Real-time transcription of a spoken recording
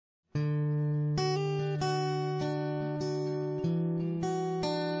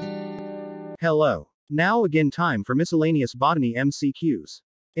Hello. Now again time for Miscellaneous Botany MCQs.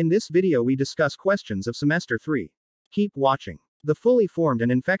 In this video we discuss questions of Semester 3. Keep watching. The fully formed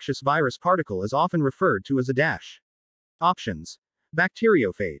and infectious virus particle is often referred to as a dash. Options.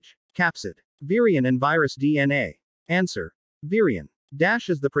 Bacteriophage. Capsid. Virion and virus DNA. Answer. Virion. Dash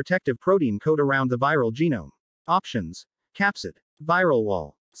is the protective protein coat around the viral genome. Options. Capsid. Viral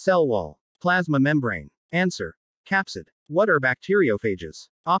wall. Cell wall. Plasma membrane. Answer. Capsid. What are bacteriophages?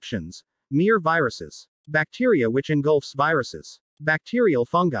 Options. Mere viruses. Bacteria which engulfs viruses. Bacterial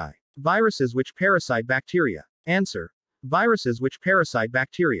fungi. Viruses which parasite bacteria. Answer. Viruses which parasite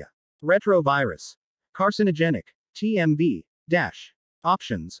bacteria. Retrovirus. Carcinogenic. TMV. Dash.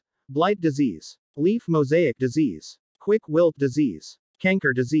 Options. Blight disease. Leaf mosaic disease. Quick wilt disease.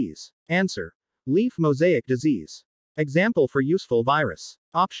 Canker disease. Answer. Leaf mosaic disease. Example for useful virus.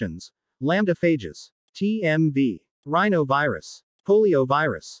 Options. Lambdaphages. TMV. Rhinovirus.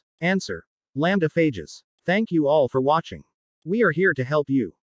 Poliovirus. Answer. Lambdaphages. Thank you all for watching. We are here to help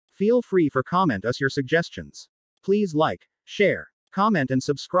you. Feel free for comment us your suggestions. Please like, share, comment and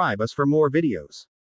subscribe us for more videos.